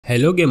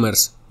Hello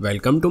gamers,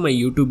 welcome to my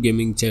YouTube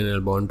gaming channel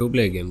Born to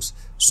Play Games.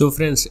 So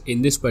friends,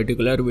 in this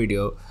particular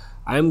video,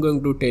 I am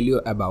going to tell you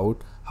about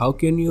how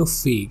can you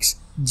fix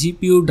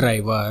GPU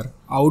driver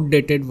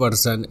outdated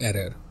version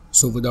error.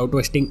 So without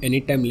wasting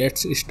any time,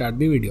 let's start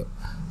the video.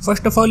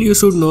 First of all, you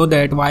should know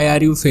that why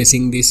are you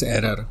facing this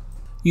error.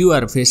 You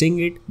are facing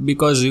it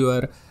because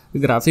your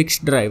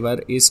graphics driver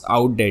is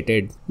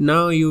outdated.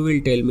 Now you will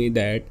tell me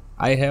that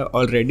I have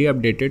already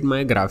updated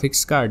my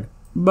graphics card.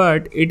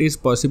 But it is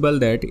possible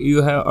that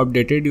you have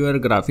updated your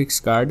graphics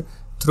card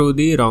through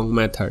the wrong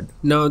method.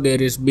 Now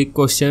there is big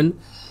question,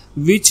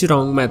 which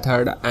wrong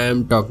method I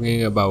am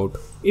talking about.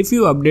 If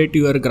you update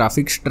your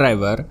graphics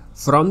driver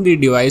from the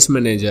device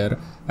manager,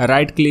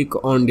 right click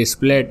on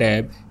display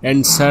tab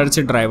and search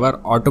driver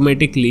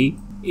automatically.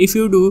 If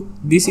you do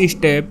this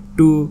step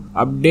to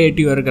update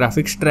your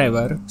graphics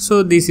driver,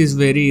 so this is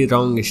very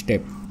wrong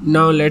step.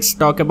 Now let's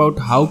talk about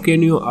how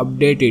can you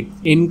update it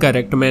in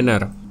correct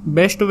manner.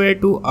 Best way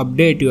to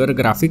update your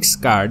graphics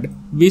card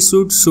which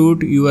should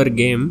suit your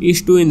game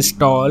is to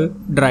install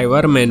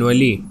driver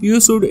manually.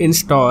 You should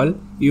install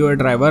your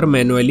driver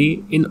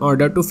manually in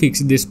order to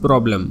fix this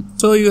problem.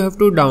 So you have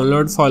to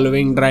download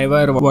following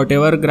driver.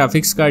 Whatever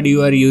graphics card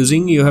you are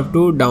using, you have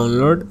to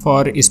download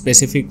for a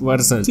specific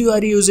version. If you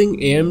are using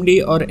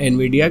AMD or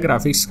Nvidia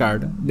graphics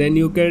card, then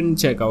you can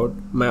check out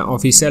my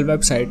official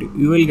website.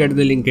 You will get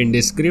the link in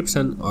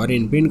description or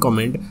in pinned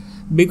comment,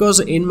 because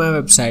in my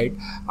website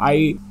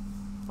I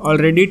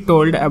already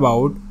told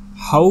about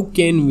how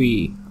can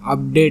we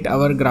update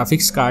our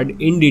graphics card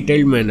in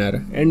detailed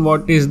manner and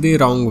what is the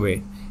wrong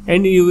way,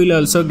 and you will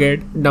also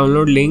get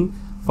download link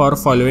for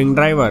following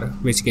driver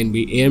which can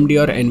be AMD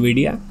or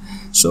Nvidia.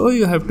 So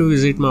you have to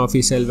visit my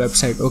official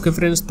website. Okay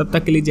friends, तब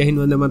तक के लिए जय हिंद,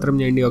 वंदे मातरम,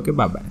 जय India. Okay,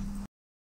 bye bye.